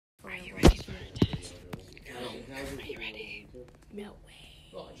No way.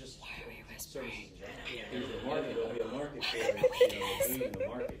 Well, just why are we whispering? There's a market. There'll be a market for it. Boom, the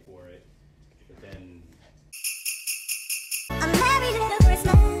market for it. But then.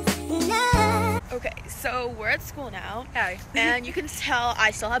 Okay, so we're at school now. Hi. And you can tell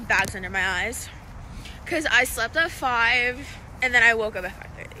I still have bags under my eyes. Because I slept at 5 and then I woke up at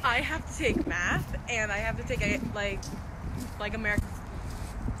 5:30. I have to take math and I have to take like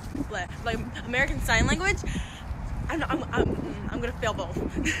American Sign Language. I'm gonna fail both.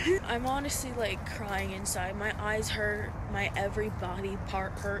 I'm honestly like crying inside. My eyes hurt. My every body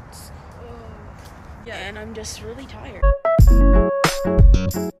part hurts. Yeah. And I'm just really tired. Current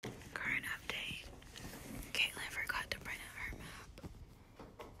update. Caitlin forgot to print out her map.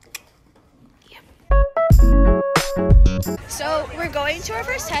 Yep. So we're going to our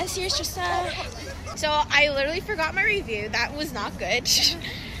first test. Here's just so I literally forgot my review. That was not good.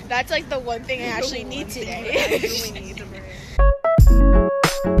 That's like the one thing I actually need today.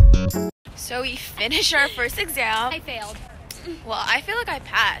 So we finished our first exam. I failed. Well, I feel like I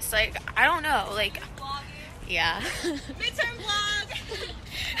passed. Like, I don't know. Like, yeah. Midterm vlog.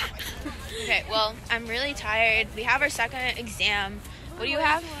 Okay, well, I'm really tired. We have our second exam. What do you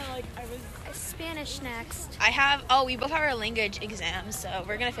have? Spanish next. We both have our language exam, so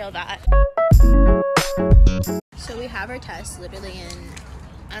we're gonna fail that. So we have our test literally in,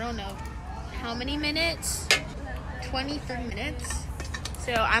 I don't know, how many minutes? 23 minutes.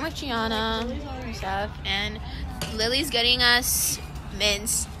 So I'm with Gianna and stuff, and Lily's getting us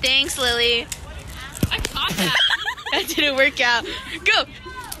mints. Thanks, Lily. I caught that. That didn't work out. Go!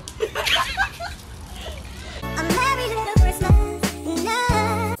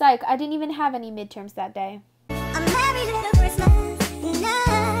 Psych, I didn't even have any midterms that day. Are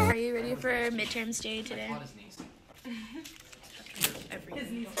you ready for midterms day today?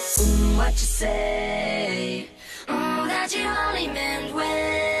 What you say? That you only meant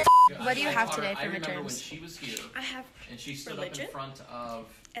when. What do you have today for I remember when midterms? she was here I have and she stood religion, up in front of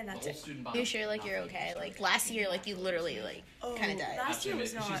and the that's whole it. student You body. sure like you're okay? Like last year, like you literally like kind of died. Last year was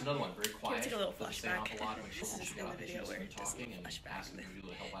She's not. another one, very quiet. take a little doesn't say an flashback. awful lot when she This is got in up the and she video was where it does a talking little and flashback. asking you to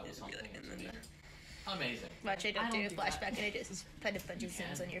help out with something. It's amazing. Amazing. Watch, I don't do a flashback and I just put a bunch of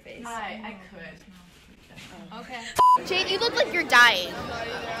zooms on your face. I could. Okay. Jade, you look like you're dying.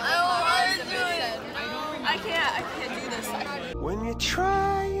 I can't do this. When you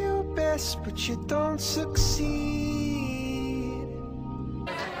try your best but you don't succeed.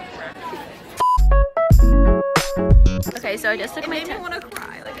 Okay, so I just took It my made me test. want to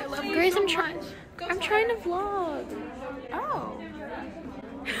cry. Like I love you Grace, so I'm trying to vlog. Oh.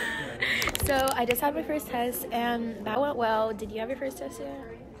 So I just had my first test and that went well. Did you have your first test yet?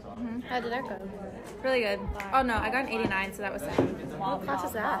 How did that go? Really good. Oh no, I got an 89, so that was 7. What class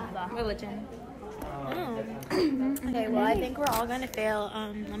is that? Religion. Oh. Okay, well I think we're all gonna fail.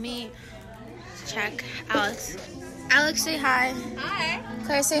 Let me check Alex. Alex, say hi. Hi.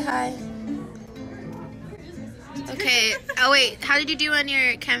 Claire, say hi. Okay. Oh wait, how did you do on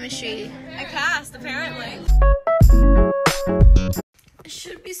your chemistry? I passed apparently. I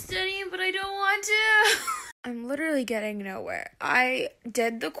should be studying, but I don't want to. I'm literally getting nowhere. I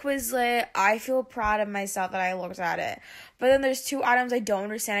did the Quizlet. I feel proud of myself that I looked at it. But then there's 2 items I don't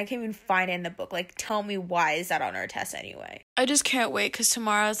understand. I can't even find it in the book. Like, tell me why is that on our test anyway? I just can't wait because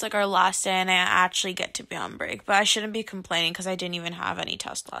tomorrow is like our last day and I actually get to be on break. But I shouldn't be complaining because I didn't even have any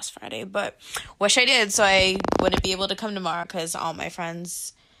tests last Friday. But wish I did so I wouldn't be able to come tomorrow because all my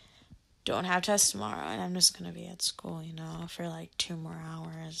friends don't have tests tomorrow. And I'm just going to be at school, you know, for like 2 more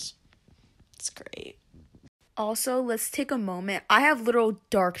hours. It's great. Also, let's take a moment. I have literal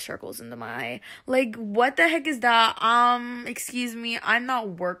dark circles under my eye. Like, what the heck is that? Excuse me. I'm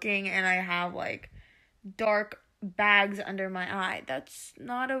not working and I have, like, dark bags under my eye. That's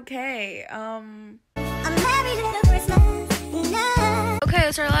not okay. Okay,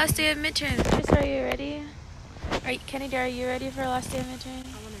 it's our last day of midterm. Chris, are you ready? Kennedy, are you ready for our last day of midterm?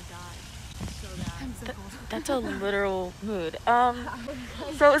 I want to die so bad. That's a literal mood. So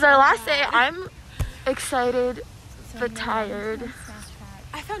it's our last day. I'm excited but tired.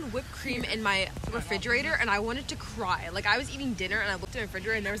 I found whipped cream in my refrigerator and I wanted to cry. Like I was eating dinner and I looked in the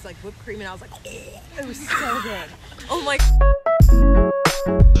refrigerator and there was like whipped cream and I was like, oh, it was so good. Oh my.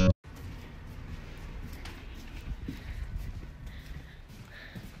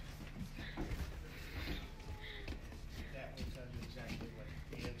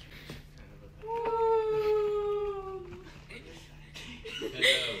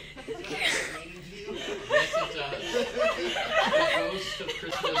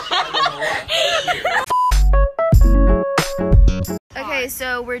 Okay,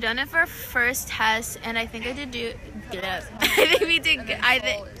 so we're done with our first test, and I think I did Yes. I think we did good.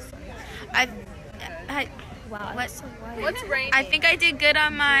 Wow. What's raining? I think I did good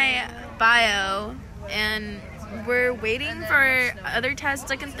on my bio, and we're waiting for other tests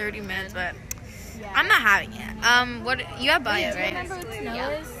like in 30 minutes, but I'm not having it. What you have bio, right? Remember what snow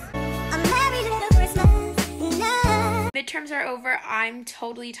is? Midterms are over. I'm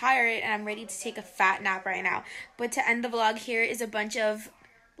totally tired and I'm ready to take a fat nap right now. But to end the vlog, here is a bunch of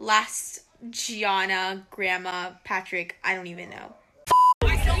last Gianna, Grandma, Patrick, I don't even know.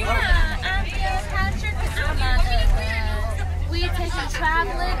 We take a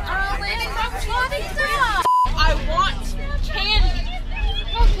traveling early from Florida. I want candy.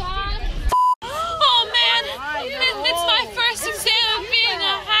 Oh God. Oh man, it's my first exam of being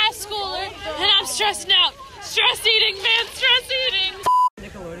a high schooler, and I'm stressing out. Stress eating, man, stress eating.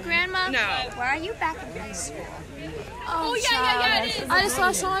 Grandma. No. Why are you back in high school? Oh yeah, it is. I just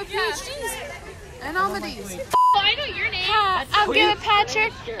lost all my PhDs and all my D's. Oh, I know your name. Hi, I'm Garrett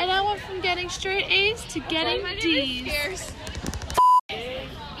Patrick, and I went from getting straight A's to getting D's.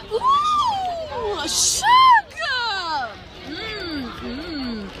 Ooh, sugar!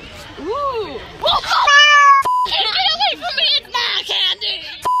 Ooh. Get away from me, it's my candy!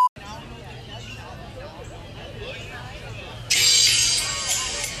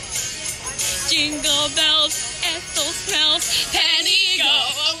 Jingle bells, Ethel smells, Penny go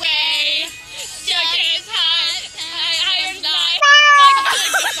away. Jack is hot, I am not.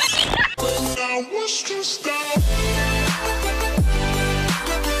 I was just